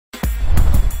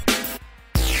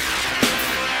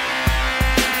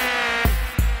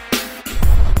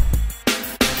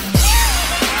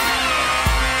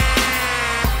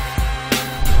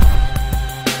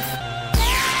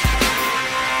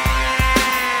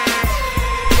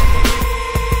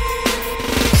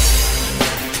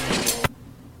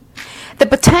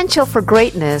potential for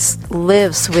greatness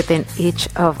lives within each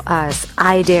of us.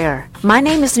 I Dare. My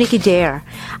name is Nikki Dare.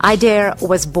 I Dare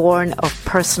was born of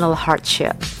personal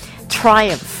hardship,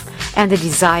 triumph, and the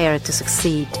desire to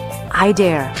succeed. I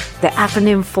Dare, the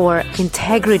acronym for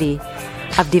integrity,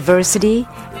 of diversity,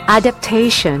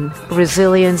 adaptation,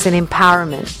 resilience, and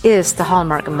empowerment, is the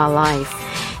hallmark of my life,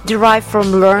 derived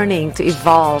from learning to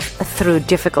evolve through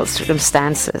difficult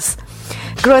circumstances.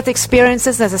 Growth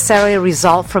experiences necessarily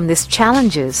result from these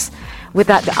challenges.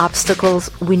 Without the obstacles,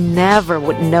 we never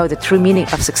would know the true meaning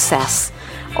of success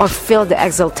or feel the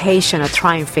exultation of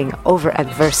triumphing over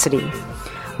adversity.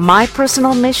 My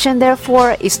personal mission,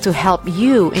 therefore, is to help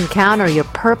you encounter your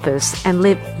purpose and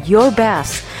live your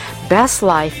best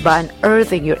life by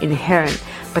unearthing your inherent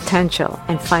potential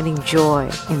and finding joy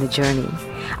in the journey.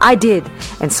 I did,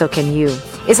 and so can you.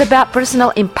 It's about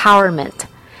personal empowerment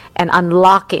and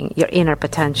unlocking your inner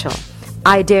potential.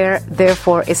 I Dare,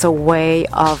 therefore, is a way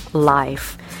of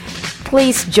life.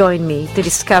 Please join me to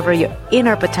discover your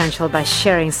inner potential by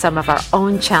sharing some of our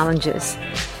own challenges.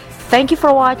 Thank you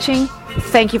for watching.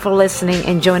 Thank you for listening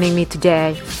and joining me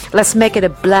today. Let's make it a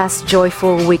blessed,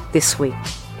 joyful week this week.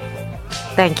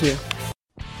 Thank you.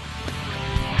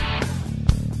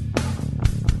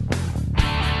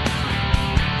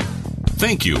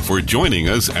 Thank you for joining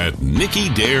us at Nikki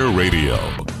Dare Radio,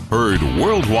 heard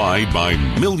worldwide by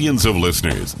millions of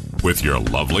listeners, with your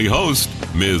lovely host,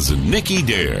 Ms. Nikki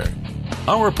Dare.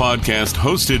 Our podcast,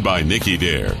 hosted by Nikki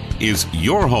Dare, is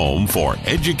your home for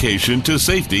education to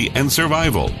safety and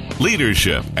survival,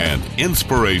 leadership and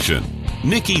inspiration.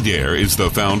 Nikki Dare is the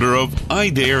founder of I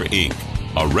Dare Inc.,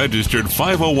 a registered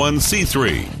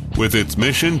 501c3 with its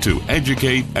mission to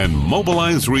educate and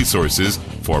mobilize resources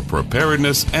for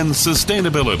preparedness and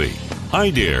sustainability. I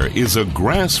Dare is a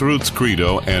grassroots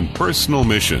credo and personal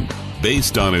mission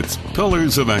based on its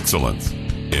pillars of excellence: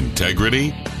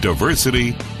 integrity,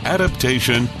 diversity,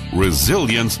 adaptation,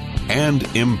 resilience, and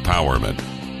empowerment.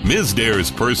 Ms.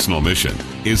 Dare's personal mission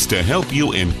is to help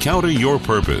you encounter your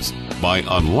purpose by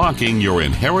unlocking your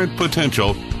inherent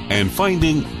potential and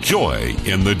finding joy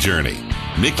in the journey.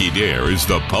 Nikki Dare is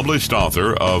the published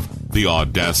author of The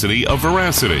Audacity of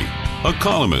Veracity, a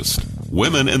columnist,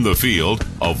 Women in the Field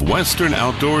of Western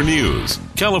Outdoor News,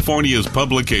 California's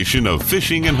publication of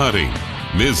Fishing and Hunting.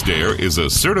 Ms. Dare is a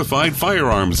certified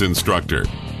firearms instructor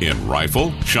in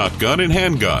rifle, shotgun, and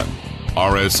handgun,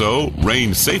 RSO,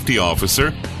 Range Safety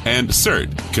Officer, and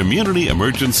CERT, Community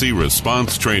Emergency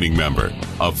Response Training Member,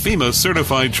 a FEMA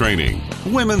certified training,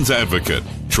 women's advocate,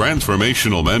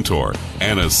 transformational mentor,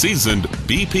 and a seasoned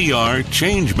BPR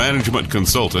change management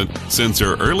consultant since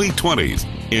her early 20s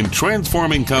in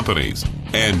transforming companies.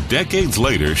 And decades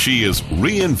later, she is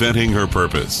reinventing her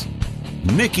purpose.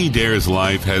 Nikki Dare's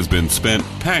life has been spent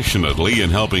passionately in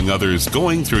helping others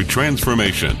going through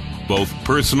transformation, both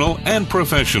personal and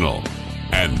professional.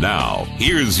 And now,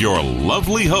 here's your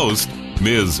lovely host,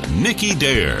 Ms. Nikki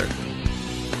Dare.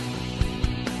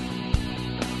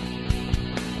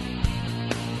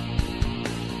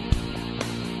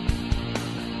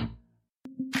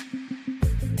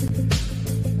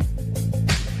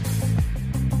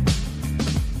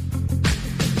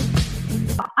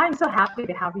 I'm so happy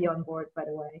to have you on board, by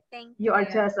the way. Thank you. You are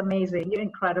just amazing. You're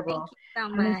incredible.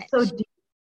 Thank you so much. So deep.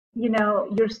 You know,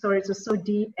 your stories are so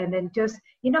deep. And then just,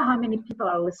 you know how many people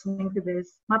are listening to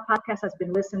this? My podcast has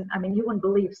been listened. I mean, you wouldn't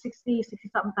believe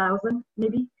 60-something thousand,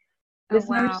 maybe,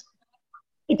 listeners. Wow.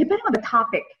 It depends on the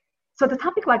topic. So the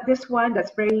topic like this one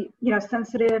that's very,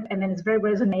 sensitive, and then it's very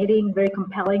resonating, very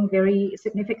compelling, very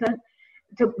significant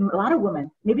to a lot of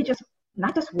women, maybe just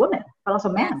not just women, but also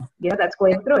men, that's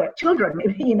going through it. Children,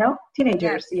 maybe,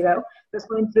 teenagers, that's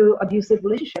going through abusive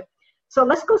relationship. So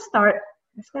let's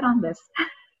get on this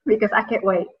because I can't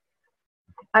wait.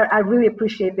 I really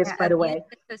appreciate this, by the way.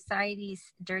 Society's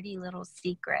dirty little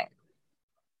secret.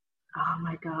 Oh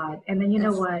my God. And then you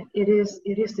know what? It is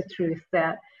the truth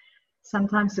that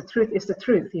sometimes the truth is the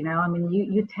truth, I mean,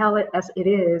 you tell it as it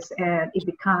is and it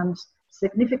becomes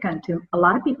significant to a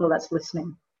lot of people that's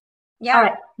listening. Yeah. All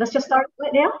right, let's just start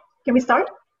right now. Can we start?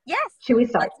 Yes. Should we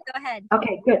start? Let's go ahead.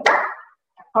 Okay, good.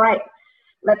 All right,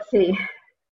 let's see.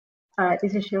 All right,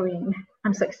 this is Shareen.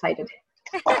 I'm so excited.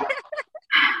 Yay.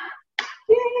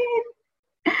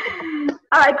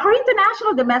 All right, according to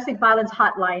National Domestic Violence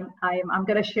Hotline, I'm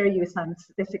going to share you some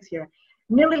statistics here.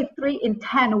 Nearly 3 in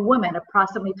 10 women,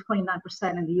 approximately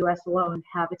 29% in the U.S. alone,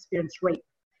 have experienced rape,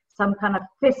 some kind of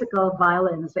physical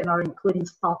violence, and are including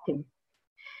stalking.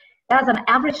 As an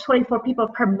average, 24 people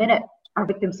per minute are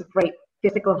victims of rape,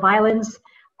 physical violence,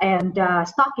 and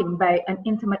stalking by an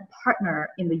intimate partner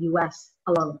in the U.S.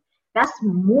 alone. That's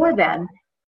more than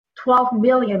 12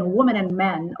 million women and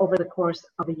men over the course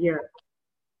of a year.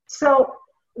 So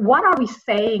what are we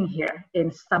saying here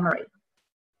in summary?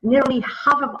 Nearly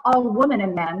half of all women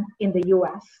and men in the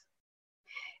US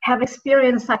have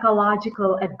experienced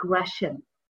psychological aggression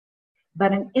by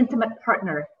an intimate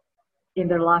partner in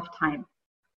their lifetime.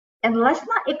 And let's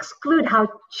not exclude how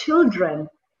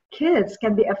kids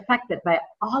can be affected by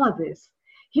all of this.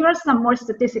 Here are some more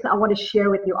statistics I want to share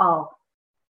with you all.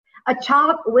 A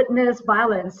child witnessed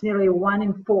violence nearly 1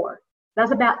 in 4.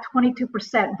 That's about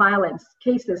 22% violence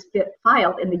cases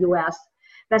filed in the US.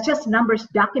 That's just numbers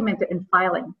documented in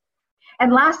filing.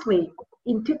 And lastly,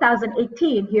 in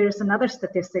 2018, here's another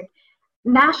statistic.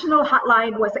 National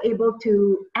Hotline was able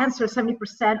to answer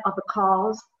 70% of the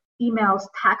calls, emails,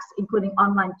 texts, including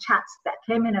online chats that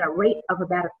came in at a rate of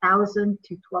about 1,000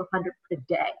 to 1,200 per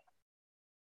day.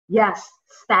 Yes,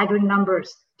 staggering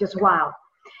numbers, just wow.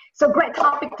 So great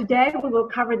topic today. We will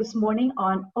cover this morning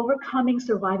on overcoming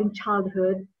surviving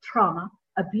childhood trauma,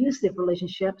 abusive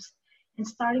relationships, and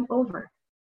starting over.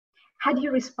 How do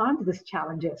you respond to these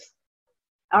challenges?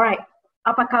 All right.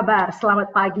 Apa kabar?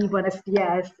 Selamat pagi, buenos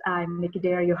dias. I'm Nikki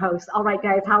Dare, your host. All right,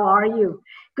 guys, how are you?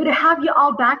 Good to have you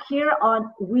all back here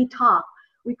on We Talk.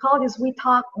 We call this We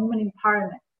Talk Women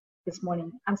Empowerment this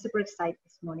morning. I'm super excited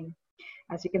this morning,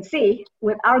 as you can see,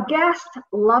 with our guest,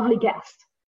 lovely guest,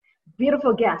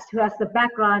 beautiful guest who has the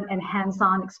background and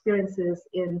hands-on experiences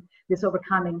in this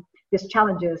overcoming these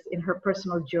challenges in her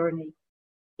personal journey.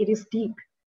 It is deep.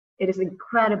 It is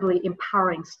incredibly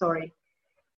empowering story.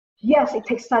 Yes, it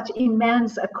takes such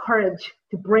immense courage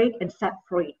to break and set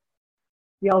free.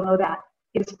 We all know that.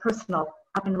 It is personal,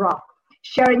 up and raw.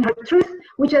 Sharing her truth,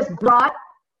 which has brought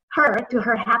her to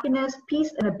her happiness,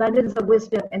 peace, and abundance of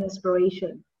wisdom and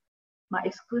inspiration. My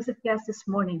exclusive guest this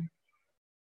morning,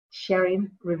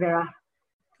 Shareen Rivera.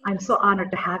 I'm so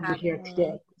honored to have you here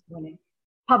today, this morning.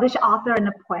 Published author and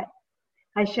a poet.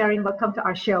 Hi, Shareen. Welcome to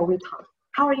our show, We Talk.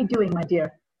 How are you doing, my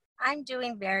dear? I'm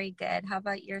doing very good. How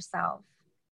about yourself?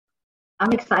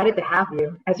 I'm excited to have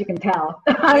you, as you can tell.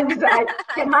 I'm excited.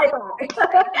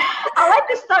 I like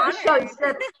to start the show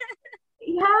instead.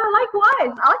 Yeah,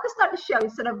 likewise. I like to start the show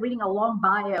instead of reading a long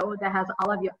bio that has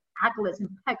all of your accolades,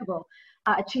 impeccable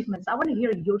achievements. I want to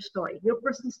hear your story, your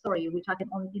personal story, which I can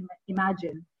only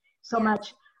imagine. So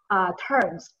much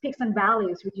turns, peaks and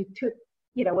valleys, which you took,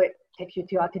 what takes you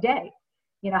to today.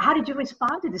 How did you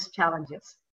respond to these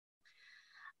challenges?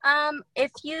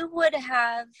 If you would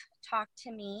have talked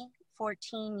to me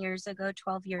 14 years ago,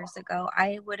 12 years ago,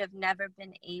 I would have never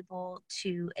been able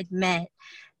to admit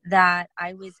that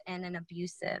I was in an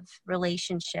abusive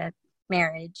relationship,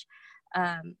 marriage,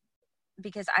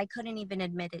 because I couldn't even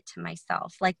admit it to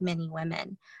myself, like many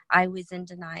women. I was in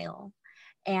denial.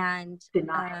 And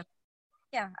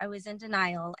I was in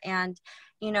denial. And,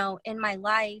 in my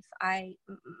life, I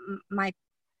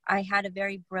had a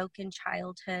very broken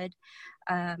childhood.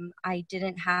 I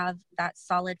didn't have that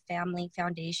solid family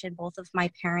foundation. Both of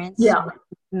my parents were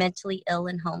mentally ill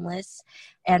and homeless,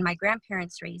 and my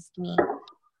grandparents raised me.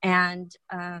 And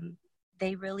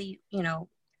they really,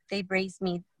 they raised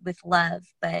me with love,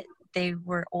 but they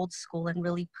were old school and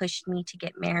really pushed me to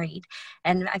get married.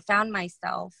 And I found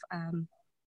myself,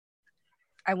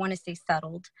 I want to say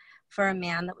settled for a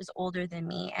man that was older than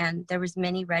me, and there was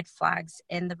many red flags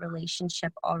in the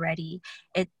relationship already.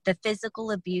 The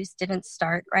physical abuse didn't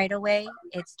start right away.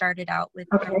 It started out with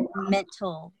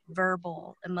mental,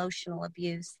 verbal, emotional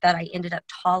abuse that I ended up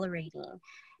tolerating.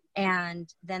 And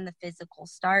then the physical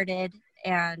started,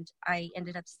 and I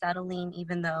ended up settling,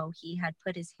 even though he had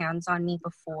put his hands on me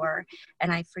before,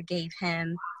 and I forgave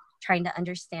him, trying to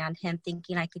understand him,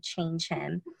 thinking I could change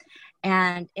him.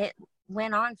 And it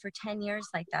went on for 10 years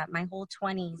like that. My whole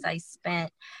 20s, I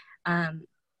spent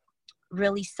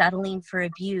really settling for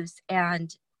abuse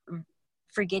and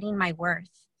forgetting my worth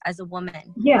as a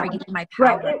woman, forgetting my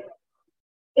power. Right.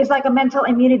 It's like a mental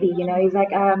immunity, It's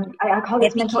like, I call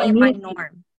this mental immunity. My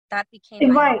norm. That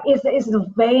became my norm. It's the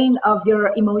vein of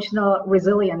your emotional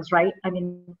resilience, right? I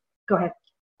mean, go ahead.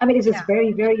 I mean, it's just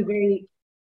very, very, very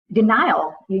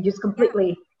denial. You just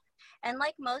completely... And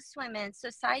like most women,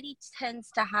 society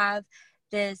tends to have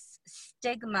this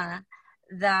stigma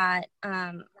that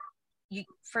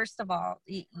first of all,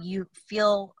 you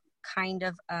feel kind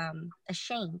of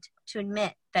ashamed to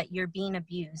admit that you're being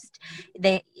abused.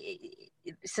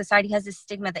 Society has a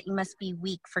stigma that you must be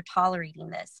weak for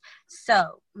tolerating this.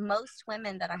 So most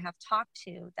women that I have talked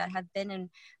to that have been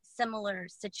in similar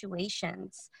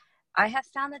situations, I have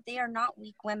found that they are not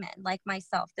weak women like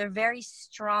myself. They're very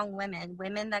strong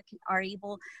women that are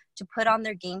able to put on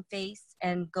their game face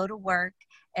and go to work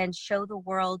and show the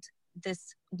world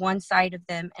this one side of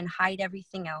them and hide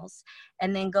everything else,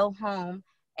 and then go home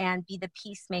and be the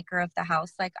peacemaker of the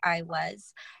house like I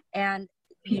was. And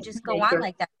you just go on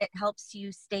like that. It helps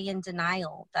you stay in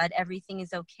denial that everything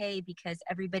is okay because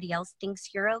everybody else thinks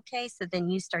you're okay. So then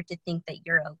you start to think that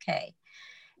you're okay.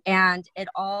 And it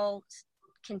all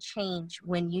can change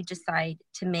when you decide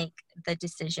to make the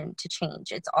decision to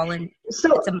change. It's all in, it's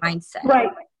a mindset. Right.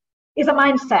 It's a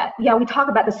mindset. Yeah, we talk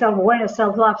about the self-awareness,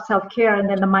 self-love, self-care, and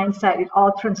then the mindset, it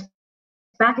all turns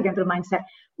back again to the mindset.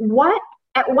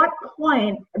 At what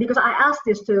point, because I asked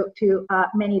this to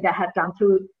many that had gone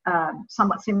through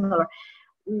somewhat similar,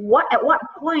 at what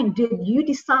point did you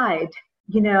decide,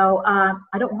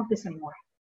 I don't want this anymore?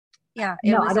 Yeah,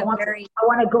 I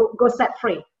want to go set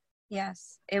free.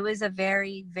 Yes, it was a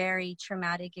very, very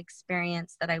traumatic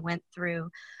experience that I went through.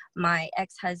 My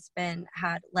ex-husband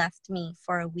had left me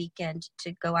for a weekend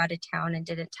to go out of town and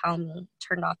didn't tell me,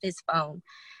 turned off his phone.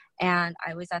 And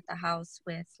I was at the house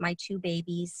with my 2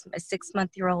 babies, a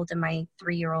 6-month-old and my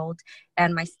 3-year-old,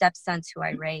 and my stepsons who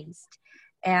I raised.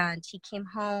 And he came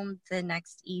home the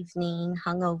next evening,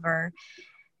 hungover,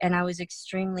 and I was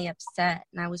extremely upset.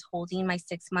 And I was holding my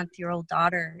 6-month-old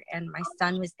daughter, and my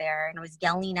son was there, and I was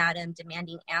yelling at him,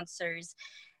 demanding answers.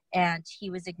 And he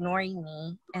was ignoring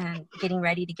me and getting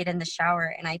ready to get in the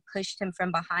shower. And I pushed him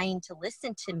from behind to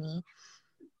listen to me.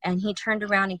 And he turned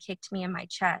around and kicked me in my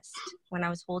chest when I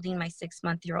was holding my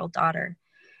 6-month-old daughter.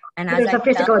 And as there's a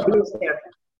physical abuse there.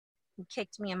 He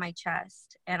kicked me in my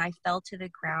chest, and I fell to the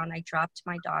ground. I dropped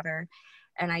my daughter,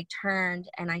 and I turned,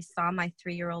 and I saw my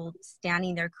 3-year-old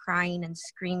standing there crying and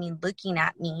screaming, looking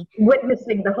at me.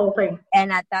 Witnessing the whole thing.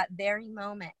 And at that very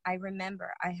moment, I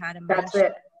remember I had a That's mindset.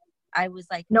 it. I was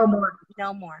like, no more.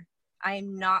 I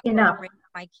am not going to raise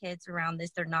my kids around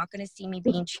this. They're not going to see me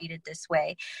being treated this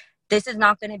way. This is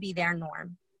not going to be their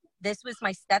norm. This was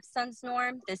my stepson's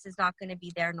norm. This is not going to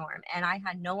be their norm. And I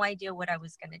had no idea what I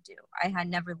was going to do. I had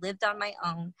never lived on my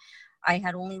own. I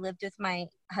had only lived with my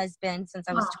husband since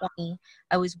I was 20.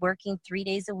 I was working 3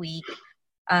 days a week.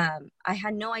 I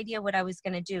had no idea what I was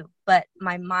going to do, but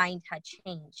my mind had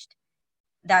changed.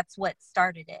 That's what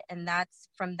started it. And that's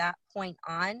from that point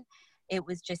on, it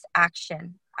was just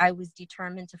action. I was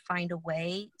determined to find a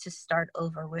way to start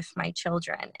over with my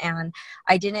children. And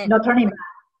I didn't. No turning back.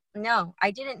 No,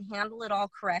 I didn't handle it all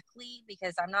correctly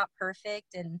because I'm not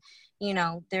perfect. And,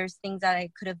 there's things that I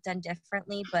could have done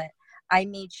differently, but I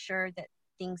made sure that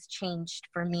things changed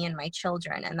for me and my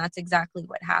children. And that's exactly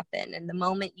what happened. And the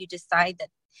moment you decide that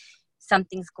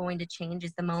something's going to change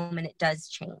is the moment it does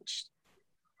change.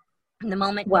 And the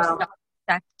moment you stop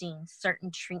accepting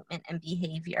certain treatment and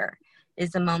behavior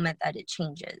is the moment that it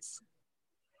changes.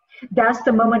 That's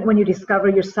the moment when you discover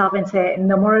yourself and say,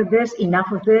 no more of this,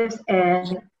 enough of this.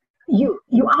 And you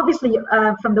obviously,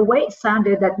 from the way it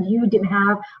sounded, that you didn't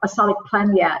have a solid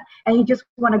plan yet. And you just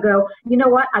want to go, you know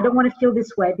what? I don't want to feel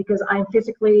this way because I'm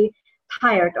physically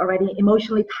tired already,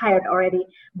 emotionally tired already.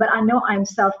 But I know I'm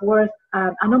self-worth.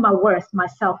 I know my worth, my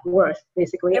self-worth,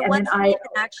 basically. It wasn't even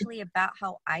actually about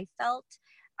how I felt.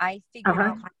 I figured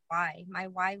out my why. My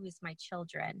why was my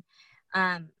children.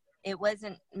 It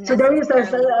wasn't. So there is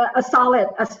a solid,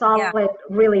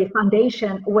 really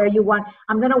foundation where you want,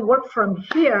 I'm going to work from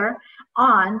here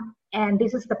on, and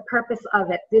this is the purpose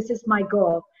of it. This is my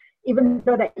goal. Even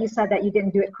though that you said that you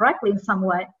didn't do it correctly in some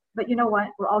way, but you know what?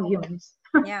 We're all humans.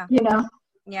 Yeah.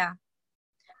 Yeah.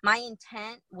 My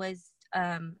intent was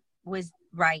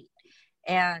right.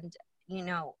 And,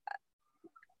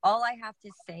 all I have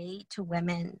to say to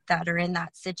women that are in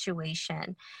that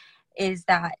situation is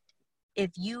that if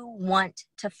you want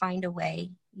to find a way,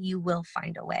 you will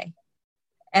find a way.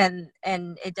 And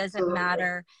it doesn't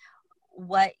matter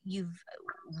what you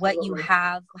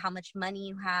have, how much money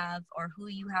you have, or who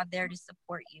you have there to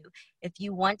support you. If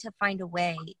you want to find a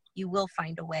way, you will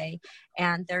find a way.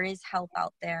 And there is help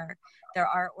out there. There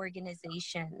are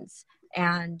organizations.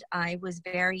 And I was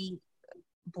very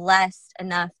blessed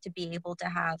enough to be able to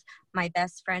have my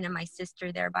best friend and my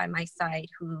sister there by my side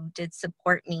who did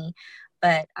support me.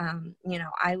 But,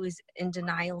 I was in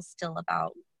denial still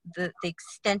about the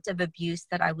extent of abuse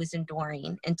that I was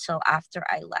enduring until after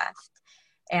I left.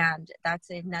 And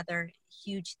that's another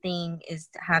huge thing, is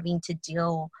having to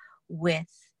deal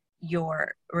with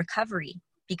your recovery,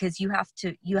 because you have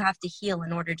to heal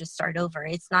in order to start over.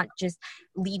 It's not just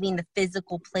leaving the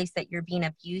physical place that you're being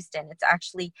abused in. It's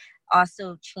actually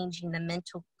also changing the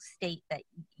mental state that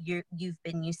you've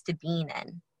been used to being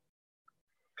in.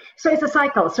 So it's a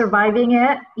cycle, surviving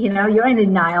it, you're in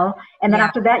denial. And then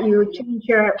after that, you change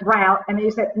your route and then you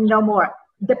said, no more.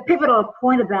 The pivotal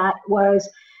point of that was,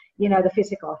 the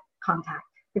physical contact,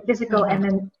 and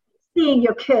then seeing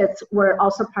your kids were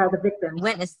also part of the victims,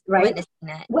 right? Witnessing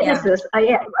it. Witnesses,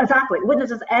 yeah, exactly.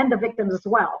 Witnesses and the victims as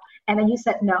well. And then you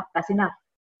said, no, that's enough.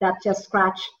 That just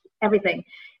scratched everything.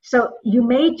 So you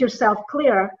made yourself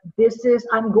clear,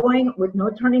 I'm going with no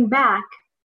turning back.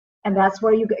 And that's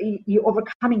where you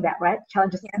overcoming that, right?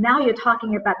 Challenges. Yeah. Now you're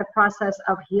talking about the process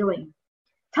of healing.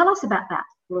 Tell us about that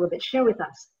a little bit. Share with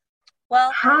us.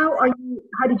 Well, how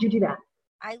did you do that?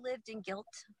 I lived in guilt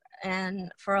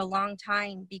and for a long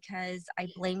time because I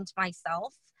blamed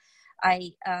myself.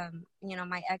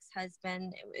 My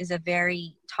ex-husband is a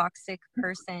very toxic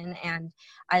person, and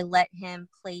I let him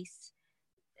place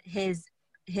his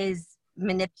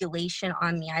manipulation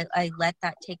on me. I let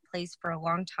that take place for a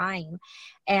long time.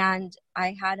 And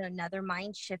I had another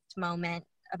mind shift moment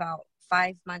about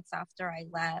 5 months after I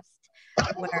left,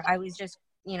 where I was just,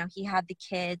 he had the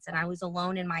kids and I was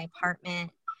alone in my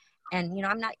apartment. And,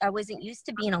 I wasn't used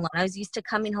to being alone. I was used to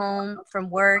coming home from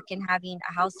work and having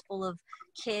a house full of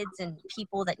kids and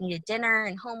people that needed dinner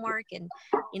and homework. And,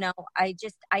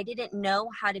 I didn't know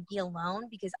how to be alone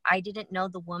because I didn't know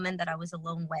the woman that I was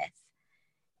alone with.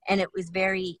 And it was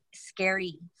very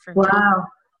scary for me. Wow.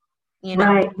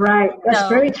 Right. That's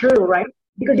very true, right?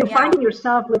 Because you're finding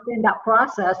yourself within that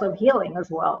process of healing as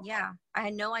well. Yeah. I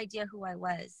had no idea who I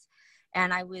was.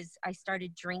 And I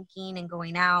started drinking and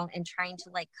going out and trying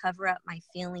to cover up my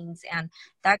feelings. And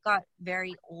that got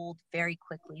very old very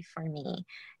quickly for me.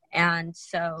 And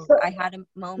so I had a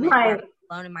moment where I was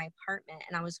alone in my apartment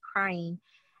and I was crying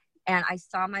and I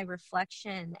saw my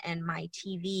reflection and my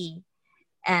TV.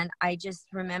 And I just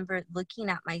remember looking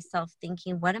at myself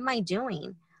thinking, what am I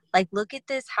doing? Look at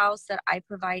this house that I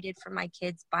provided for my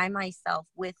kids by myself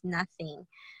with nothing.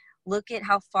 Look at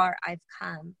how far I've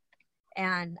come.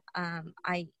 And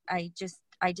I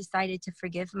decided to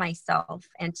forgive myself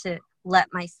and to let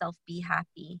myself be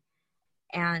happy.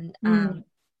 And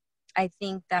I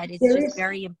think that it's just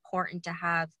very important to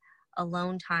have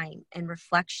alone time and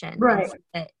reflection, right?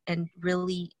 And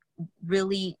really,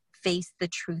 really face the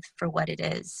truth for what it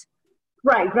is.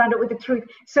 Right, grounded with the truth.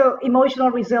 So emotional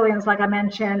resilience, like I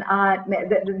mentioned,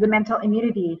 the mental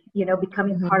immunity,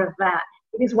 becoming part of that.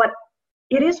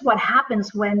 It is what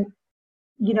happens when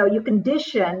you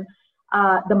condition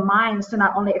the minds to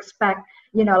not only expect,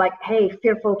 hey,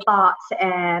 fearful thoughts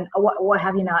and what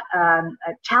have you not,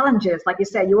 challenges. Like you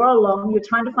said, you're alone, you're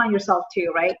trying to find yourself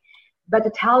too, right? But to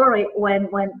tolerate when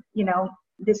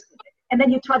this, and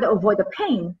then you try to avoid the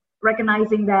pain,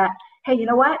 recognizing that, hey, you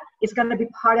know what? It's going to be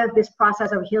part of this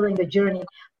process of healing, the journey,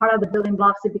 part of the building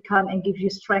blocks to become and give you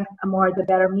strength, the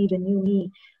better me, the new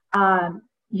me.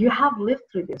 You have lived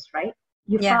through this, right?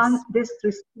 You found this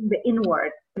through the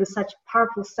inward, through such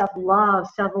powerful self-love,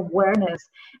 self-awareness,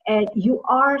 and you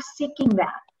are seeking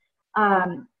that,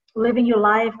 living your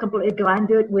life completely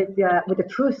grounded with the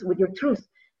truth, with your truth.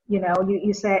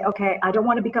 You say, okay, I don't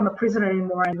want to become a prisoner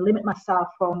anymore and limit myself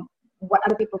from what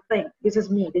other people think. This is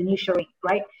me, the new Shareen,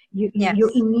 right?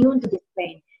 You're immune to this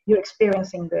pain. You're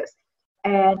experiencing this.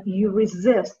 And you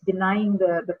resist denying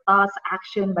the thoughts,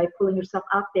 action by pulling yourself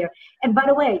out there. And by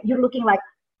the way, you're looking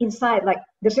inside,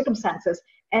 the circumstances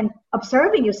and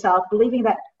observing yourself, believing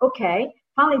that, okay,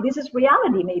 finally, this is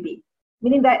reality maybe.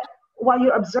 Meaning that while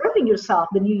you're observing yourself,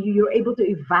 then you're able to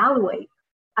evaluate,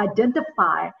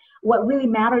 identify what really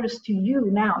matters to you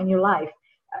now in your life.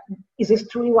 Is this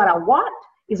truly what I want?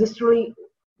 Is this truly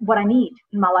what I need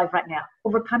in my life right now?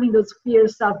 Overcoming those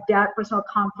fears, self-doubt, personal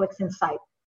conflicts inside.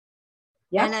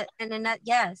 Yes?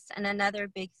 And another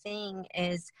big thing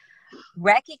is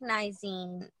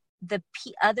recognizing the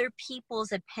other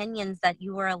people's opinions that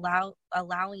you were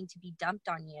allowing to be dumped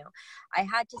on you. I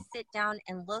had to sit down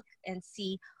and look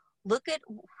at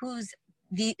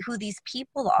who these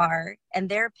people are and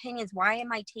their opinions. Why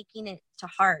am I taking it to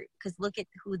heart? Because look at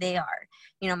who they are.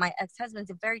 My ex-husband's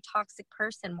a very toxic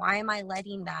person. Why am I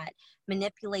letting that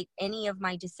manipulate any of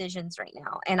my decisions right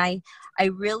now? And I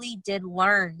really did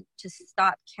learn to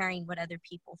stop caring what other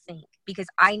people think, because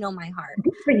I know my heart.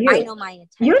 Good for you. I know my intent.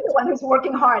 You're the one who's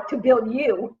working hard to build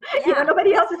you. Yeah,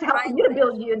 nobody else is helping you to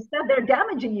build you. Instead, they're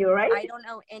damaging you, right? I don't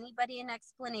owe anybody an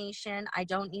explanation. I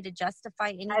don't need to justify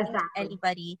anything to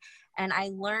anybody. And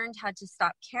I learned how to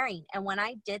stop caring. And when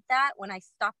I did that, when I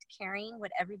stopped caring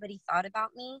what everybody thought about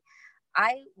me,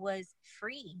 I was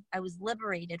free. I was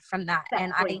liberated from that.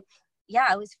 Exactly. And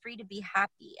I was free to be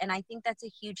happy. And I think that's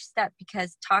a huge step,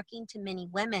 because talking to many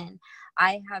women,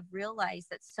 I have realized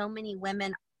that so many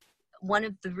women, one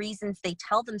of the reasons they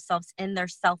tell themselves in their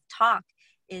self-talk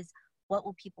is, what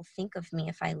will people think of me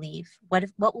if I leave? What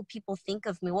will people think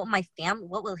of me? What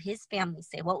will his family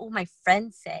say? What will my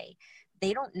friends say?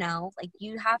 they don't know. Like,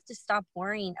 you have to stop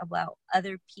worrying about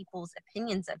other people's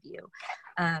opinions of you,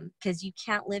 because you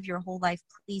can't live your whole life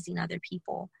pleasing other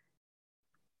people.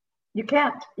 You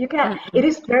can't. You can't. Mm-mm. It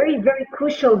is very, very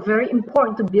crucial, very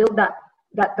important to build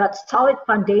that solid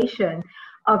foundation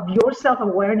of your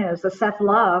self-awareness, the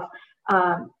self-love,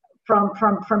 from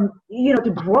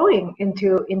to growing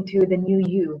into the new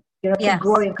you, keep Yes.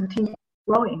 growing, continue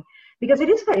growing, because it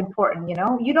is very important.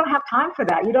 You don't have time for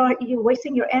that. You're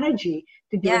wasting your energy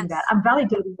to doing that. Yes. I'm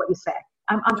validating what you say.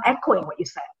 I'm Yeah. echoing what you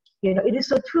say. It is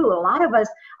so true. A lot of us,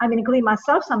 including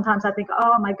myself, sometimes I think,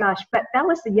 oh my gosh, but that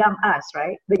was the young us,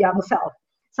 right? The young self.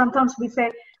 Sometimes we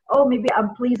say, oh, maybe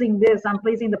I'm pleasing this, I'm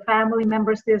pleasing the family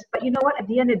members this, but you know what? At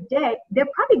the end of the day,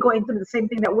 they're probably going through the same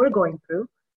thing that we're going through.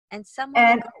 And some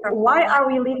And women why are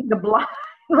we leading the blind?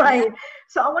 Right. Yeah.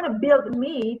 So I want to build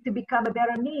me to become a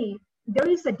better me. There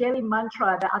is a daily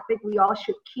mantra that I think we all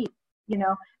should keep,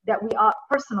 that we are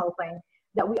personal thing,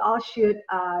 that we all should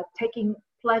taking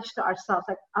pledge to ourselves.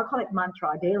 Like, I'll call it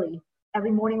mantra daily.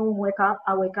 Every morning when we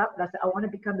I wake up, that's I want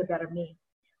to become the better me.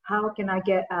 How can I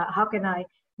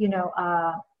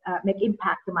make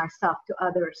impact to myself, to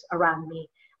others around me?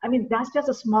 That's just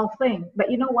a small thing, but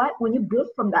you know what? When you build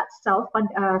from that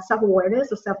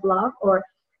self-awareness or self-love or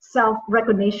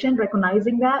self-recognition,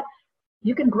 recognizing that,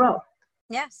 you can grow.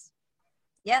 Yes.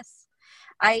 Yes.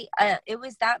 It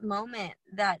was that moment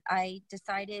that I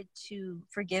decided to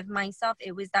forgive myself.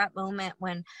 It was that moment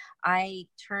when I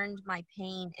turned my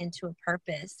pain into a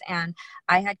purpose, and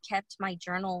I had kept my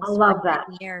journals I love for that.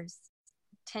 10 years.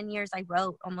 10 years I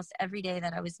wrote almost every day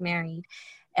that I was married,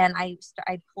 and I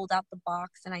pulled out the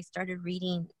box and I started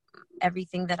reading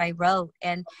everything that I wrote.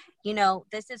 And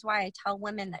this is why I tell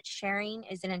women that sharing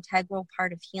is an integral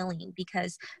part of healing,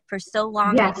 because for so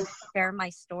long I didn't Yes. share my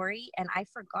story, and I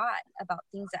forgot about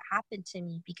things that happened to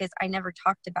me because I never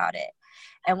talked about it.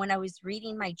 And when I was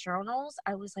reading my journals,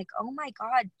 I was like, oh my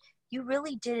God, you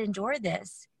really did endure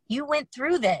this. You went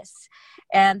through this.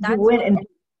 And You win and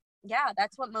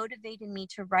that's what motivated me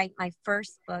to write my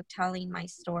first book telling my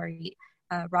story,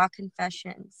 Raw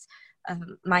Confessions,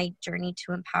 my journey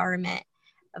to empowerment,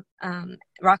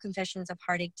 Raw Confessions of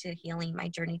Heartache to Healing, my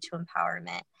journey to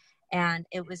empowerment. And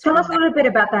it was tell us a little bit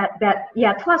about that.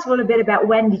 Tell us a little bit about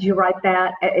when did you write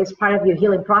that as part of your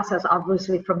healing process,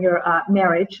 obviously from your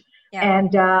marriage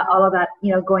and all of that,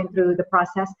 going through the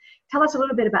process. Tell us a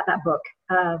little bit about that book.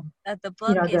 The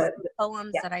book is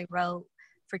poems that I wrote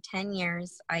for 10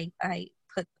 years. I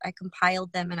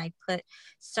compiled them, and I put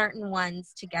certain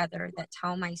ones together that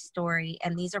tell my story.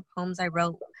 And these are poems I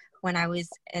wrote when I was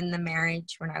in the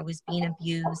marriage, when I was being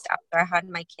abused, after I had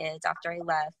my kids, after I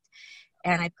left.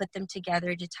 And I put them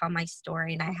together to tell my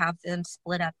story. And I have them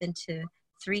split up into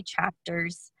 3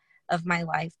 chapters of my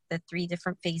life, the 3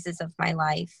 different phases of my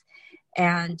life.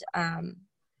 And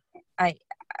I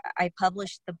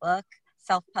published the book,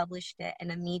 self-published it,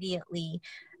 and immediately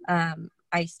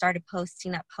I started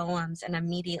posting up poems, and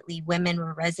immediately women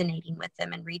were resonating with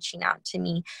them and reaching out to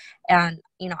me. And,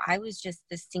 I was just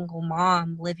this single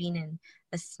mom living in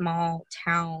a small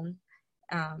town,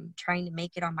 trying to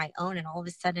make it on my own. And all of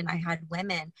a sudden I had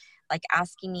women like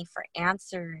asking me for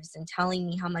answers and telling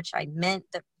me how much I meant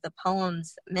the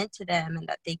poems meant to them, and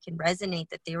that they can resonate,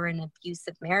 that they were in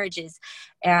abusive marriages.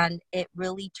 And it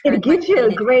really turned it gives you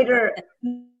a greater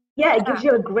it gives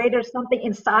you a greater something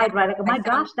inside, right? Like, oh my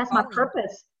gosh, that's my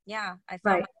purpose. Yeah, I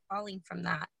found my calling from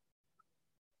that.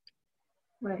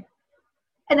 Right.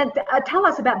 And then tell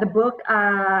us about the book,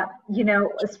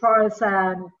 as far as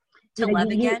To Love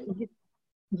Again.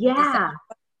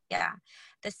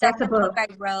 The second book I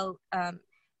wrote,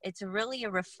 it's really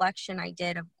a reflection I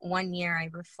did of 1 year. I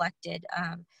reflected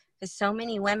because so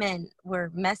many women were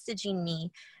messaging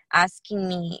me, asking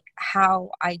me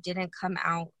how I didn't come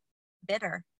out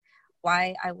bitter,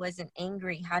 why I wasn't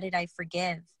angry, how did I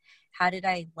forgive, how did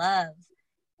I love.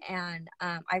 And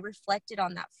I reflected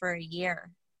on that for a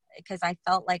year, because I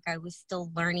felt like I was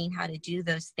still learning how to do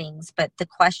those things. But the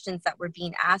questions that were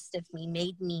being asked of me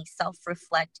made me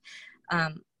self-reflect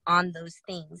on those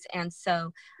things. And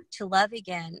so To Love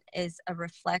Again is a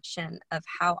reflection of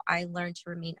how I learned to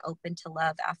remain open to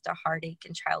love after heartache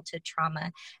and childhood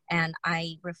trauma. And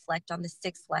I reflect on the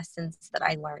 6 lessons that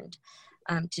I learned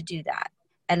to do that.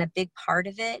 And a big part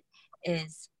of it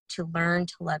is to learn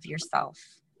to love yourself.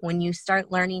 When you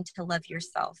start learning to love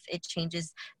yourself, it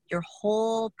changes your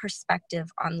whole perspective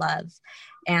on love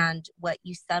and what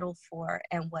you settle for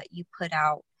and what you put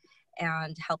out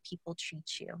and how people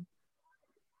treat you.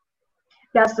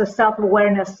 that's the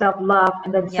self-awareness, self-love,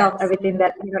 and then Yes. self-everything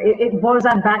that, it boils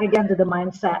on back again to the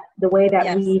mindset, the way that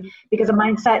Yes. because the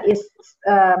mindset is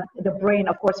the brain,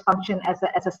 of course, function as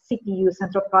a CPU,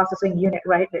 central processing unit,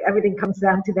 right? Everything comes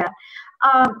down to that.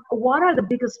 What are the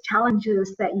biggest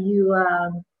challenges that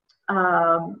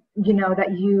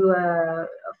that you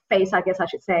face, I guess I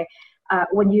should say,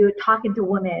 when you're talking to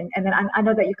women? And then I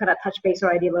know that you kind of touched base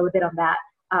already a little bit on that.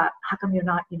 How come you're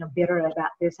not, bitter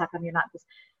about this? How come you're not this?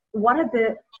 What are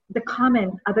the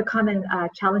common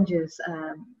challenges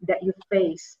that you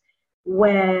face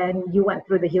when you went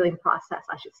through the healing process,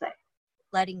 I should say?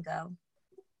 Letting go.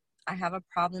 I have a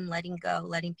problem letting go,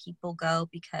 letting people go,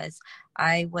 because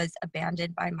I was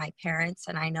abandoned by my parents,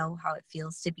 and I know how it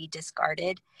feels to be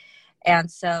discarded. And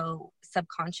so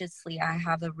subconsciously, I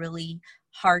have a really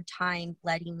hard time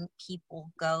letting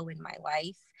people go in my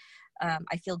life.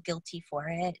 I feel guilty for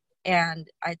it. And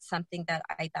it's something that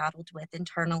I battled with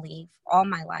internally all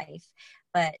my life.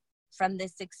 But from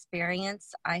this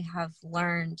experience, I have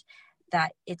learned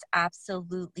that it's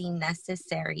absolutely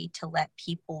necessary to let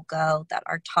people go that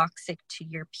are toxic to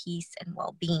your peace and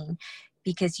well-being,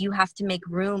 because you have to make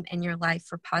room in your life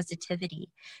for positivity.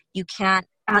 You can't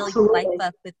fill your life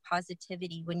up with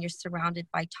positivity when you're surrounded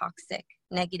by toxic,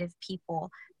 negative people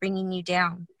bringing you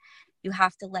down. You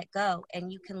have to let go,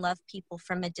 and you can love people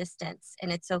from a distance,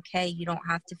 and it's okay. You don't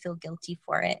have to feel guilty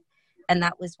for it. And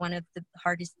that was one of the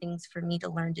hardest things for me to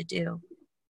learn to do.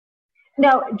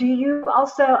 Now, do you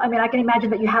also, I can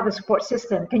imagine that you have a support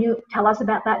system. Can you tell us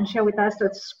about that and share with us the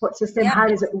support system? Yeah. How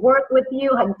does it work with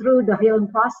you and through the healing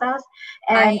process?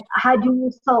 And how do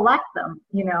you select them?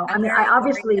 I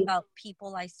obviously worry about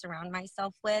people I surround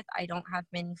myself with. I don't have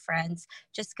many friends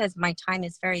just because my time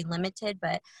is very limited,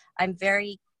 but I'm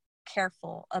very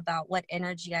careful about what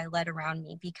energy I let around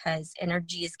me, because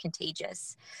energy is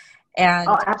contagious. And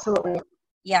absolutely.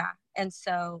 Yeah. And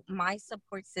so my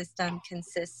support system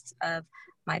consists of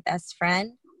my best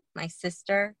friend, my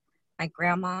sister, my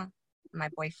grandma, my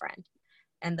boyfriend.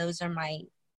 And those are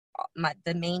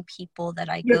the main people that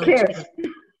I go to.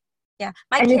 Yeah,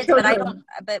 my and kids,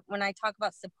 but when I talk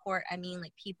about support, I mean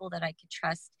like people that I could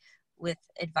trust with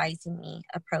advising me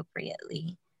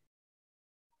appropriately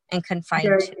and confide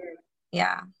to.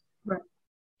 Yeah. Right.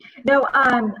 Now,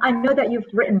 I know that you've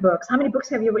written books. How many books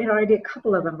have you written already? A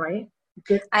couple of them, right?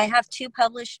 Good. I have 2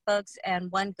 published books and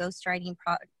 1 ghostwriting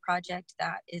project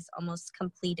that is almost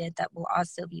completed that will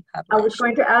also be published. I was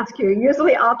going to ask you,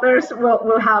 usually authors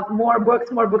will have more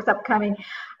books upcoming.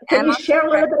 Can you share a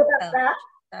little bit about that?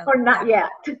 Or not yet?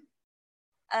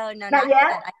 Oh, no, not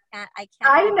yet. I can't.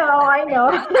 I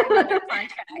know.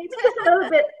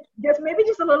 Maybe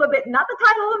just a little bit, not the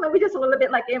title, maybe just a little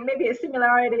bit, like maybe a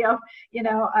similarity of, give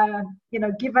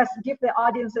the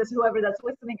audiences, whoever that's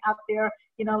listening out there,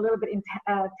 a little bit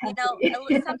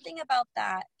intensity. Something about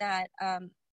that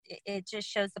it just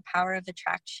shows the power of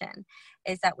attraction,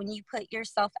 is that when you put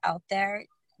yourself out there,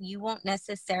 you won't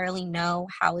necessarily know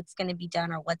how it's going to be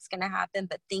done or what's going to happen,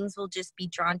 but things will just be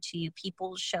drawn to you. People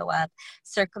will show up,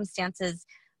 circumstances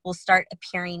will start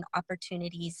appearing,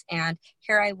 opportunities. And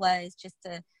here I was, just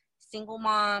a single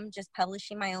mom, just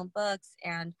publishing my own books,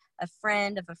 and a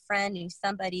friend of a friend knew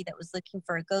somebody that was looking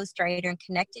for a ghostwriter and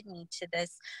connected me to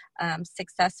this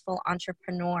successful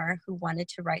entrepreneur who wanted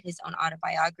to write his own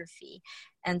autobiography.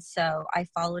 And so I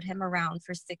followed him around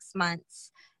for 6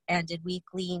 months and did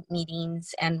weekly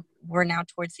meetings, and we're now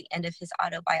towards the end of his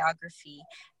autobiography,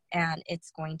 and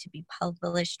it's going to be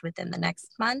published within the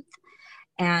next month.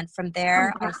 And from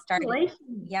there, I started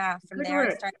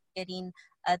getting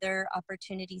other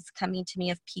opportunities coming to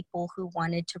me of people who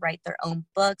wanted to write their own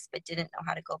books but didn't know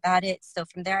how to go about it. So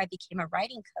from there, I became a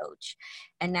writing coach,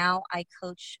 and now I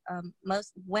coach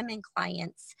most women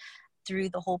clients through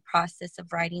the whole process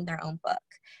of writing their own book.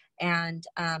 And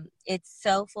it's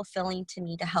so fulfilling to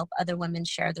me to help other women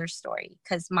share their story,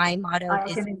 because my motto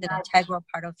is an integral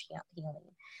part of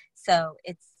healing. So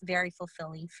it's very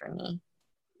fulfilling for me.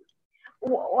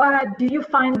 Do you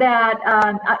find that,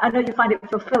 I know you find it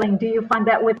fulfilling, do you find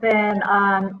that within,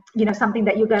 something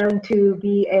that you're going to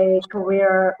be a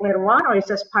career later on, or is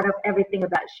just part of everything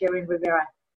about Shareen Rivera?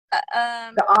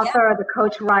 The author, the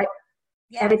coach, right?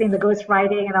 Yes. Everything, the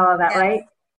ghostwriting and all of that, right?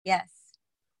 Yes.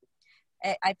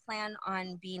 I plan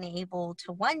on being able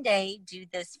to one day do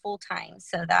this full time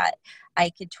so that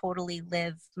I could totally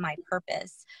live my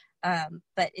purpose.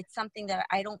 But it's something that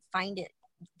I don't find it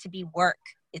to be work.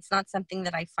 It's not something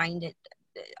that I find it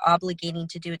obligating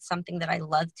to do. It's something that I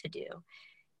love to do,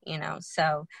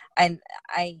 so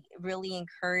I really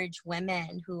encourage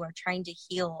women who are trying to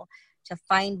heal to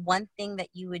find one thing that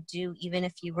you would do even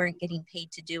if you weren't getting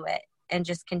paid to do it, and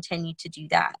just continue to do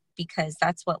that, because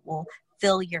that's what will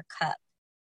fill your cup.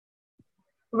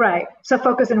 Right. So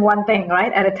focus on one thing,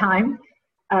 right, at a time,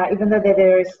 even though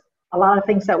there's a lot of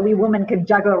things that we women can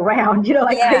juggle around,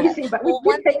 like crazy. But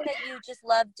one thing that you just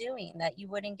love doing that you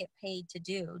wouldn't get paid to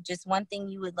do, just one thing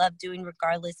you would love doing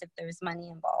regardless if there's money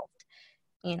involved.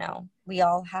 We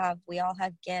all have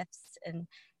gifts and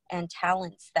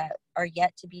talents that are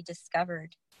yet to be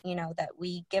discovered, that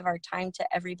we give our time to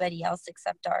everybody else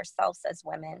except ourselves as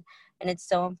women. And it's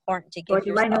so important to give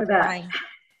yourself time.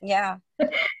 Yeah.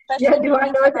 Yeah, do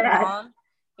I know that?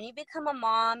 When you become a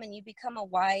mom and you become a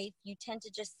wife, you tend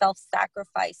to just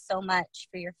self-sacrifice so much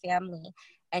for your family,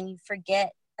 and you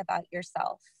forget about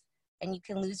yourself, and you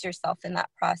can lose yourself in that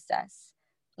process,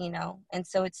 and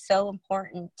so it's so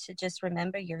important to just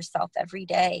remember yourself every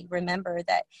day. Remember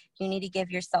that you need to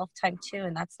give yourself time too,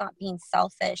 and that's not being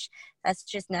selfish. That's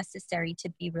just necessary to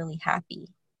be really happy.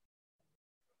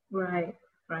 Right.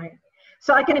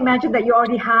 So I can imagine that you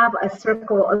already have a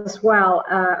circle as well,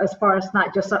 as far as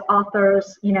not just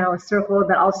authors, a circle,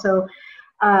 but also,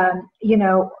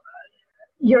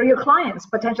 your clients,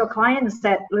 potential clients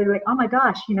that are like, oh my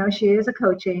gosh, she is a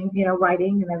coaching,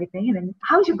 writing and everything. And then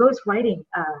how's your ghost writing,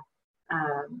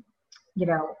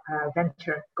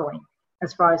 venture going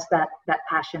as far as that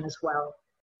passion as well?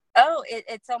 Oh,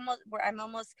 it's almost where I'm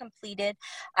almost completed.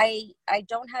 I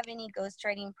don't have any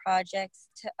ghostwriting projects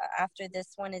after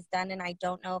this one is done, and I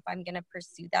don't know if I'm going to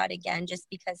pursue that again, just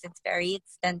because it's very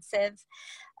extensive.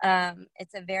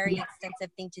 It's a very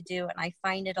extensive thing to do, and I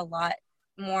find it a lot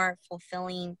more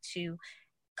fulfilling to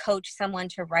coach someone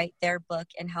to write their book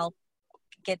and help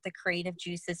get the creative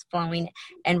juices flowing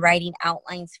and writing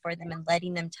outlines for them and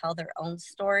letting them tell their own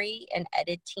story and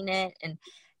editing it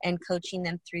and coaching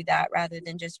them through that rather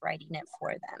than just writing it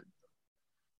for them.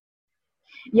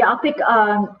 Yeah, I think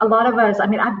a lot of us,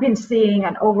 I've been seeing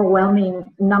an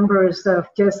overwhelming numbers of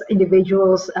just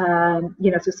individuals,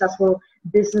 successful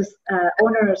business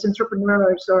owners,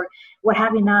 entrepreneurs, or what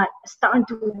have you not, starting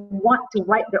to want to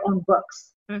write their own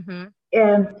books. Mm-hmm.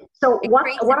 And so what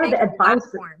are the advice?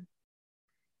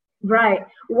 Right.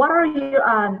 What are you,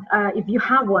 if you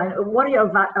have one, what are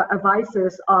your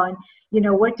advices on,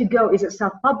 where to go? Is it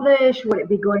self-published? Would it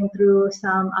be going through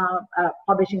some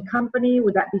publishing company?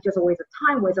 Would that be just a waste of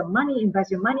time, waste of money, invest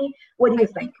your money? What do you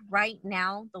think? Right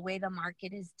now, the way the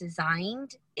market is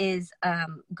designed is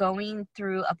going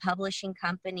through a publishing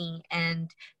company and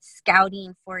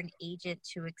scouting for an agent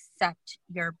to accept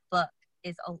your book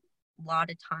is a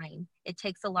lot of time. It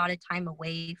takes a lot of time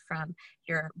away from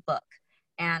your book.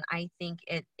 And I think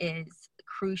it is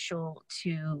crucial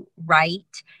to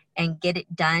write and get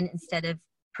it done instead of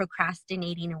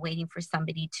procrastinating and waiting for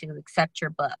somebody to accept your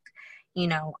book.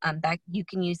 That you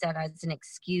can use that as an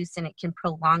excuse, and it can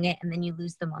prolong it, and then you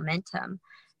lose the momentum.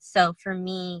 So for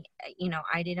me,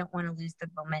 I didn't want to lose the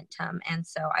momentum, and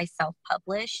so I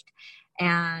self-published,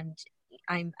 and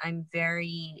I'm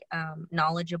very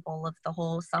knowledgeable of the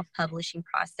whole self-publishing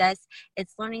process.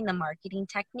 It's learning the marketing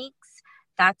techniques.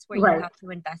 That's where you have to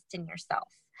invest in yourself,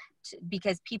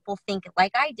 because people think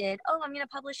like I did, I'm going to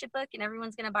publish a book and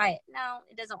everyone's going to buy it. No,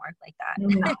 it doesn't work like that.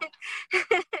 No.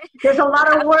 There's a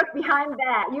lot of work behind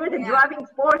that. You're the driving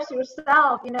force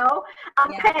yourself,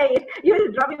 I'm paid. You're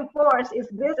the driving force is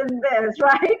this and this,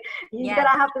 right? You got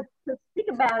to have to speak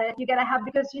about it. You got to have,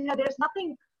 because, there's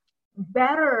nothing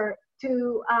better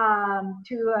to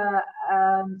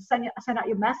send out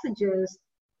your messages,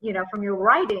 from your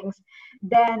writings,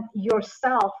 than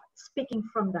yourself speaking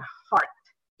from the heart.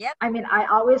 Yep. I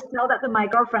always tell that to my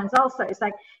girlfriends also. It's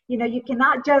like, you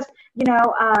cannot just,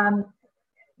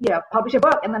 publish a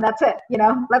book and then that's it,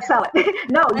 let's sell it.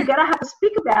 No, you gotta have to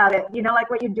speak about it, like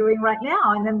what you're doing right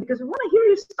now. And then because we want to hear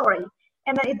your story.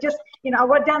 And then it just, I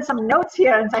wrote down some notes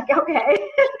here and it's like, okay,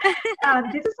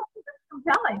 this is something that's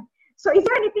compelling. So is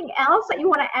there anything else that you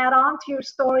want to add on to your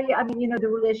story? The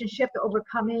relationship, the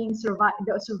overcoming,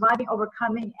 surviving,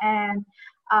 overcoming, and,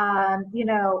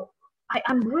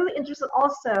 I'm really interested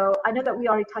also, I know that we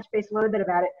already touched base a little bit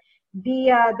about it,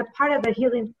 the part of the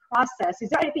healing process. Is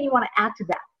there anything you want to add to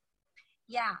that?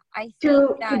 Yeah, I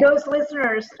think to those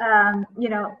listeners,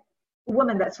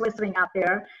 women that's listening out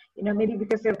there, maybe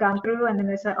because they've gone through and then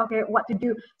they say, okay, what to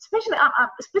do, especially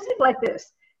specific like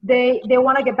this. They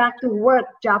want to get back to work,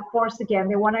 job force again.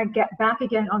 They want to get back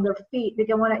again on their feet. They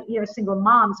want to, single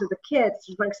moms with the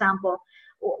kids, for example,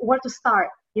 where to start.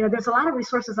 There's a lot of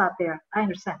resources out there. I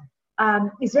understand.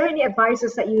 Is there any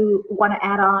advices that you want to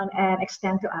add on and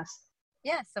extend to us?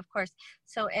 Yes, of course.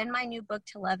 So in my new book,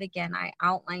 To Love Again, I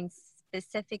outline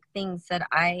specific things that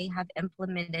I have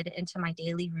implemented into my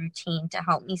daily routine to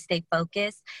help me stay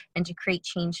focused and to create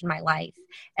change in my life.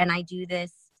 And I do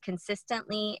this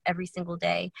consistently every single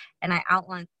day, and I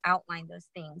outline those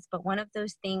things. But one of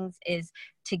those things is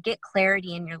to get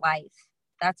clarity in your life.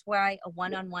 That's why a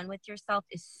one-on-one with yourself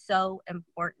is so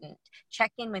important.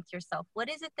 Check in with yourself. What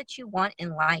is it that you want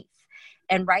in life?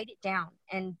 And write it down,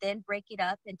 and then break it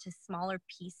up into smaller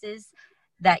pieces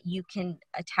that you can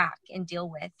attack and deal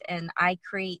with. And I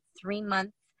create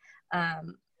 3-month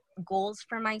goals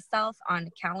for myself on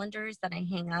calendars that I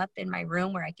hang up in my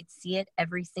room where I could see it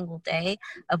every single day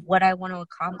of what I want to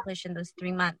accomplish in those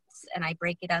 3 months. And I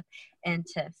break it up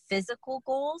into physical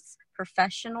goals,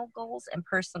 professional goals, and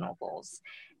personal goals.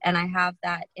 And I have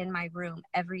that in my room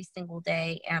every single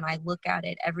day, and I look at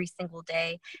it every single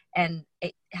day, and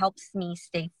it helps me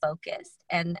stay focused.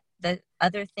 And the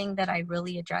other thing that I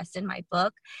really address in my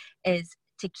book is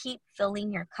to keep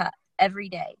filling your cup every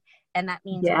day. And that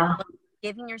means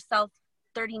giving yourself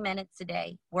 30 minutes a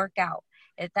day, work out.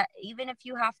 Even if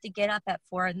you have to get up at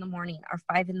 4 in the morning or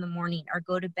 5 in the morning or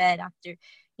go to bed after,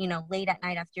 late at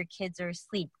night after your kids are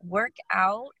asleep, work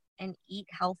out and eat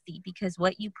healthy, because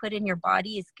what you put in your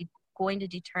body is going to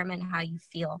determine how you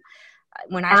feel.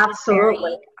 When I was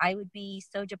married, I would be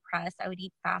so depressed. I would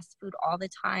eat fast food all the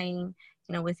time,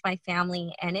 with my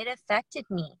family, and it affected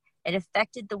me. It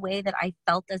affected the way that I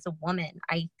felt as a woman.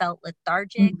 I felt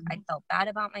lethargic. I felt bad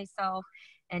about myself.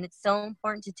 And it's so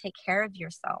important to take care of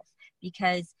yourself,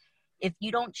 because if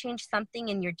you don't change something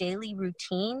in your daily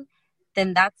routine,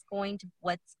 then that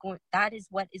is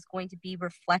what is going to be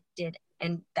reflected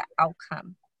in the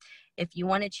outcome. If you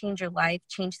want to change your life,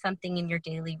 change something in your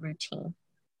daily routine.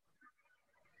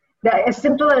 That is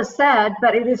simple as said,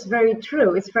 but it is very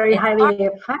true. It's very highly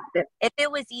effective. If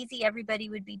it was easy, everybody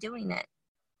would be doing it.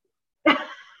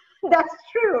 That's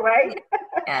true, right?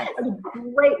 Yes.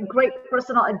 Great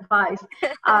personal advice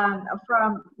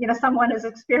from someone who's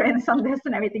experienced on this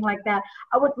and everything like that.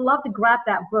 I would love to grab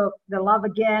that book, The Love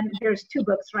Again. There's 2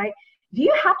 books, right? Do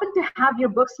you happen to have your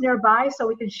books nearby so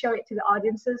we can show it to the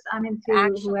audiences? I mean, to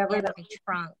actually, whoever. In my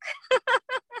trunk.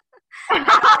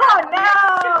 Oh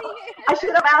no! I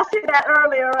should have asked you that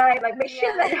earlier, right? Like, make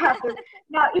sure that you have this.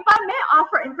 Now, if I may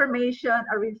offer information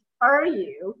or refer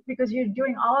you, because you're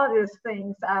doing all of these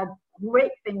things,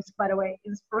 great things, by the way,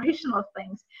 inspirational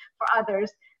things for others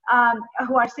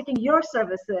who are seeking your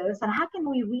services. And how can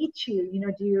we reach you?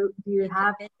 Do you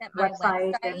have my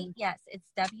website? Website? Yes, it's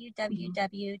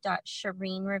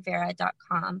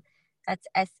www.ShareenRivera.com. That's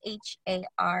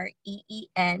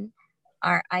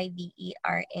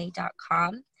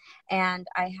ShareenRivera.com. And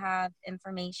I have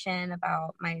information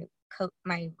about my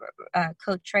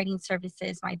coach training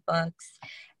services, my books,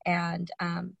 and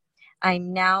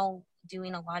I'm now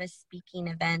doing a lot of speaking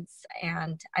events,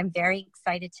 and I'm very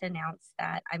excited to announce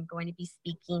that I'm going to be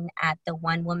speaking at the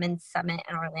One Woman Summit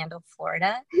in Orlando,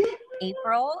 Florida,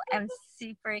 April. I'm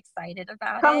super excited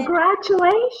about it.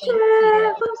 Congratulations!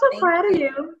 I'm so proud of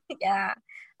you. Yeah.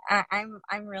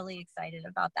 I'm really excited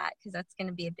about that, because that's going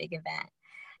to be a big event.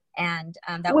 And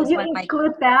will you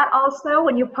include that also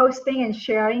when you're posting and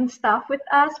sharing stuff with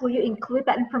us? Will you include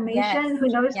that information? Yes, Who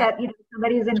knows that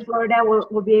somebody who's in Florida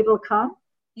will be able to come?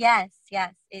 Yes.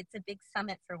 It's a big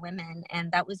summit for women,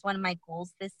 and that was one of my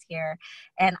goals this year.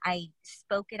 And I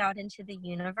spoke it out into the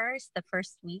universe the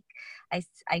first week. I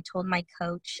told my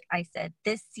coach, I said,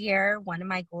 this year, one of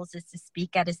my goals is to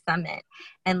speak at a summit.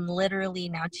 And literally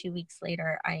now 2 weeks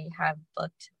later, I have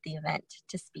booked the event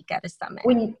to speak at a summit.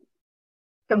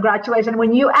 Congratulations.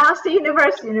 When you ask the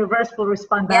universe will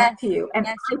respond back to you. And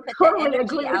I totally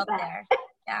agree with that. There.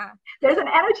 Yeah. There's an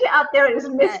energy out there. It's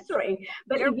mystery. Yes.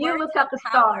 But if you look up the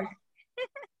stars,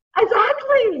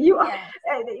 exactly. You are.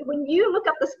 When you look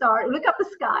up the star, look up the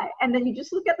sky, and then you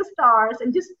just look at the stars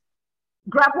and just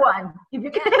grab one. If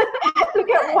you can look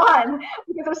at one,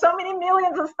 because there's so many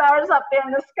millions of stars up there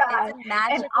in the sky.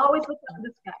 And always look up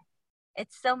the sky.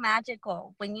 It's so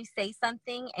magical when you say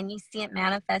something and you see it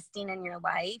manifesting in your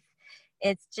life.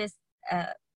 It's just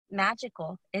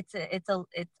magical. I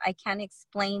can't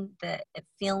explain the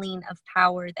feeling of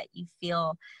power that you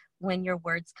feel when your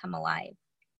words come alive.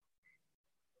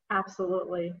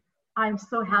 Absolutely. I'm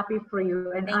so happy for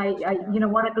you. And I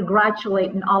want to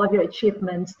congratulate in all of your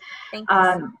achievements. Thank you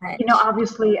so much.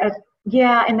 Obviously,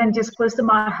 and then just close to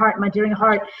my heart, my dear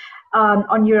heart,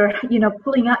 on your,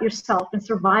 pulling out yourself and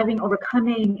surviving,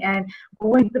 overcoming, and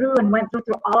went through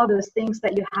all of those things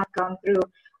that you have gone through.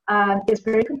 It's a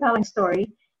very compelling story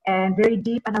and very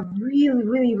deep. And I really,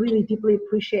 really, really deeply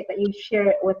appreciate that you share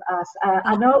it with us.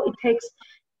 I know it takes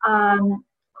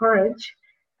courage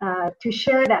to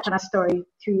share that kind of story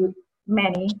to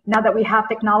many, now that we have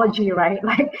technology, right?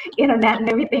 Like internet and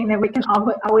everything, that we can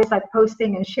always like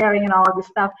posting and sharing and all of this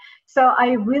stuff. So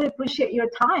I really appreciate your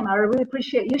time. I really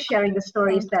appreciate you sharing the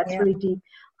stories. That's really deep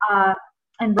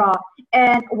and raw.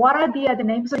 And what are the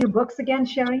names of your books again,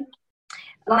 Shareen?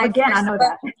 Well, again, I know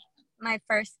that. My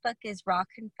first book is Raw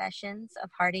Confessions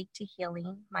of Heartache to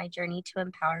Healing, My Journey to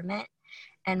Empowerment.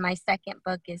 And my second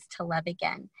book is To Love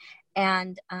Again.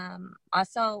 And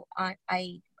also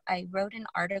I wrote an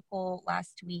article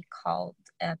last week called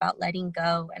about letting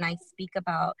go. And I speak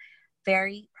about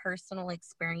very personal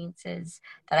experiences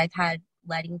that I've had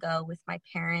letting go with my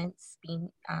parents.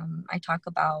 I talk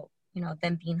about,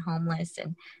 them being homeless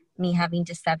and me having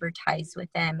to sever ties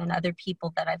with them and other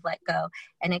people that I've let go.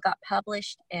 And it got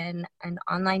published in an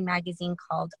online magazine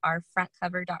called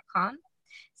ourfrontcover.com.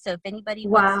 So if anybody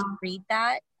wants to read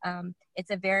that,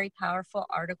 it's a very powerful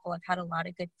article. I've had a lot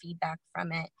of good feedback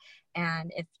from it.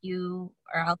 And if you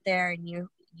are out there and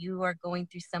you are going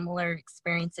through similar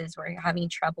experiences where you're having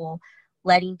trouble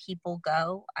letting people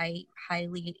go, I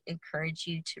highly encourage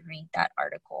you to read that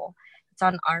article. It's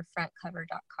on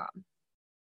ourfrontcover.com.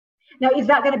 Now, is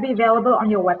that going to be available on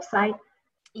your website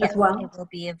as well? Yes, it will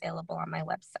be available on my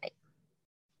website.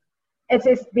 It's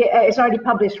already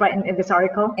published, right, in this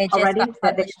article it already? Got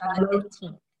published on the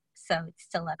 15th, so it's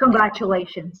still up.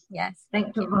 Congratulations. There. Yes.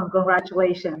 Thank you.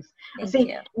 Congratulations. Thank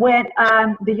you. When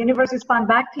the universe respond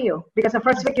back to you, because the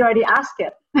first week you already asked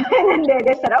it, and then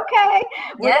they said, okay,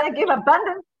 we're going to give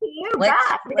abundance to you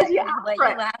back because you asked for it.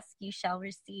 What you ask, you shall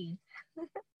receive.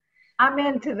 I'm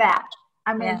into that.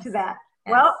 Into that.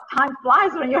 Yes. Well, time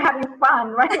flies when you're having fun,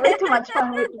 right? Way too much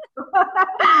fun with you.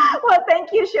 Well,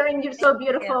 thank you, Shareen. You're so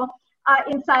beautiful,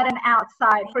 inside and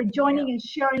outside, for joining and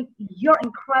sharing your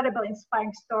incredible,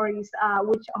 inspiring stories,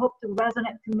 which I hope to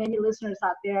resonate to many listeners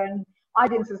out there and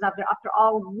audiences out there. After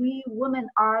all, we women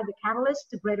are the catalyst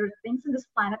to greater things in this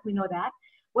planet. We know that,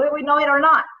 whether we know it or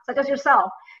not, such as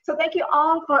yourself. So thank you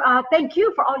all for all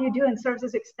you do, and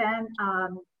services extend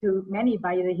to many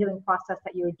by the healing process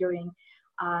that you're doing.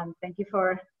 Thank you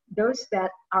for those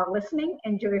that are listening.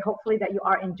 Hopefully that you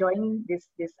are enjoying this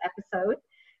episode.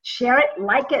 Share it,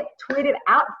 like it, tweet it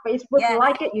out, Facebook,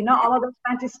 like it. All of those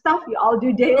fancy stuff you all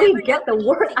do daily. Get the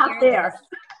word out there.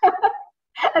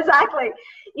 Exactly.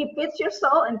 It feeds your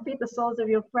soul and feed the souls of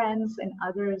your friends and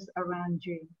others around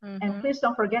you. Mm-hmm. And please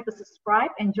don't forget to subscribe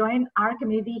and join our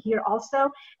community here also.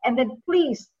 And then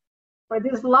please, for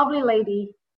this lovely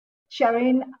lady,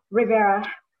 Shareen Rivera,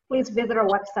 please visit our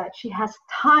website. She has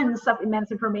tons of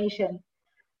immense information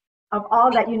of all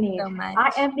that you need. So much.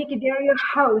 I am Nikki Dare, your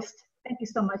host. Thank you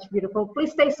so much, beautiful.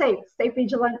 Please stay safe, stay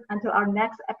vigilant until our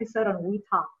next episode on We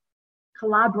Talk.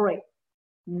 Collaborate,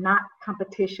 not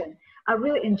competition. I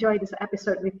really enjoyed this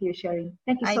episode with you, Shareen.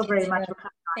 Thank you so very much for coming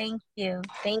on. Thank you.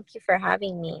 Thank you for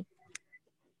having me.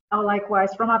 Oh,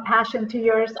 likewise. From our passion to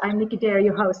yours, I'm Nikki Dare,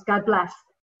 your host. God bless.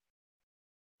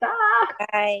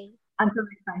 Bye. Until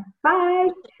next time.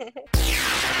 Bye.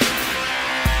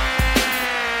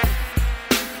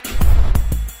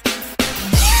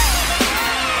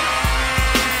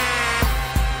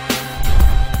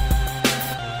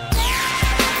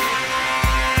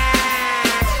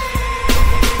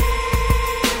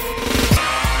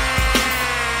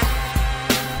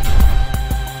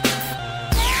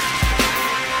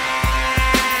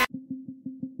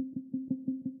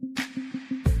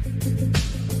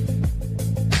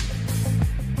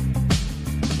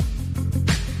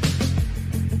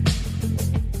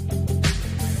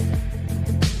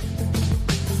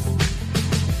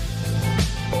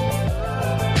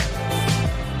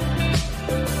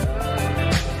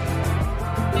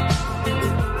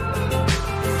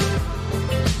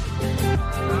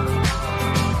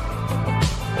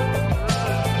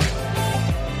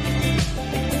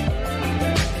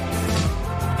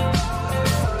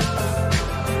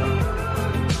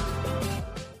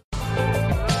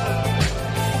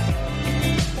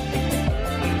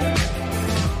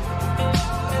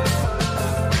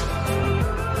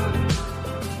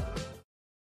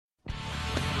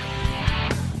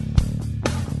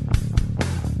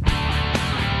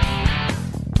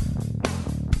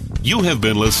 You have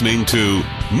been listening to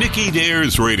Nikki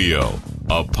Dare's Radio,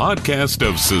 a podcast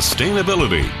of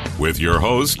sustainability with your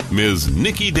host, Ms.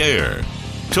 Nikki Dare.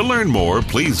 To learn more,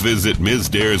 please visit Ms.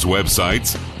 Dare's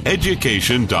websites,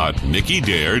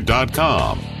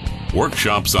 education.nikkidare.com.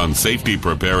 Workshops on safety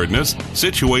preparedness,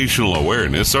 situational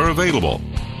awareness are available.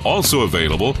 Also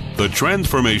available, the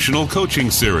Transformational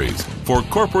Coaching Series. For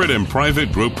corporate and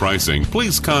private group pricing,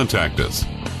 please contact us.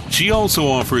 She also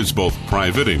offers both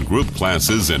private and group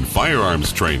classes in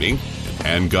firearms training,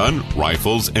 handgun,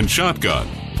 rifles, and shotgun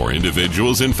for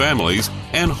individuals and families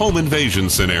and home invasion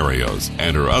scenarios,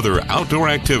 and her other outdoor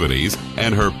activities,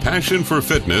 and her passion for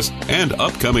fitness and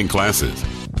upcoming classes.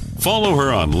 Follow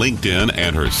her on LinkedIn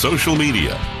and her social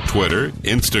media, Twitter,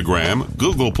 Instagram,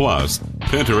 Google+,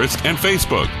 Pinterest, and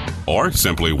Facebook. Or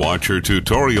simply watch her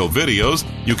tutorial videos.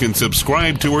 You can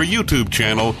subscribe to her YouTube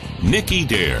channel, Nikki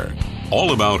Dare.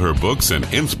 All about her books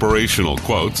and inspirational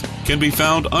quotes can be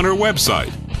found on her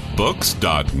website,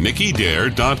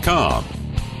 books.nikkidare.com.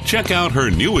 Check out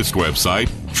her newest website,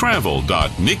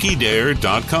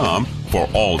 travel.nikkidare.com, for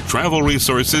all travel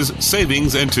resources,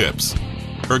 savings, and tips.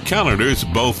 Her calendars,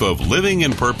 both of Living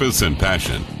in Purpose and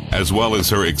Passion, as well as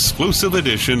her exclusive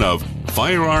edition of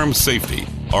Firearm Safety,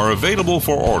 are available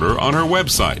for order on her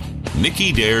website,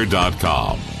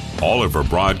 nikkidare.com. All of her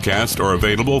broadcasts are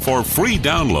available for free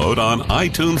download on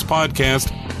iTunes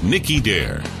podcast Nikki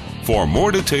Dare. For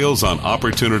more details on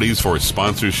opportunities for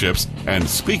sponsorships and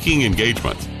speaking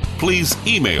engagements, please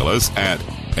email us at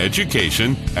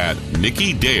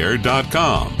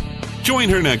education@nikkidare.com. Join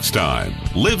her next time,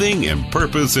 Living in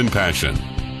Purpose and Passion.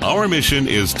 Our mission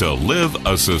is to live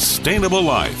a sustainable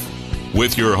life.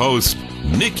 With your host,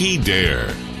 Nikki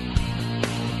Dare.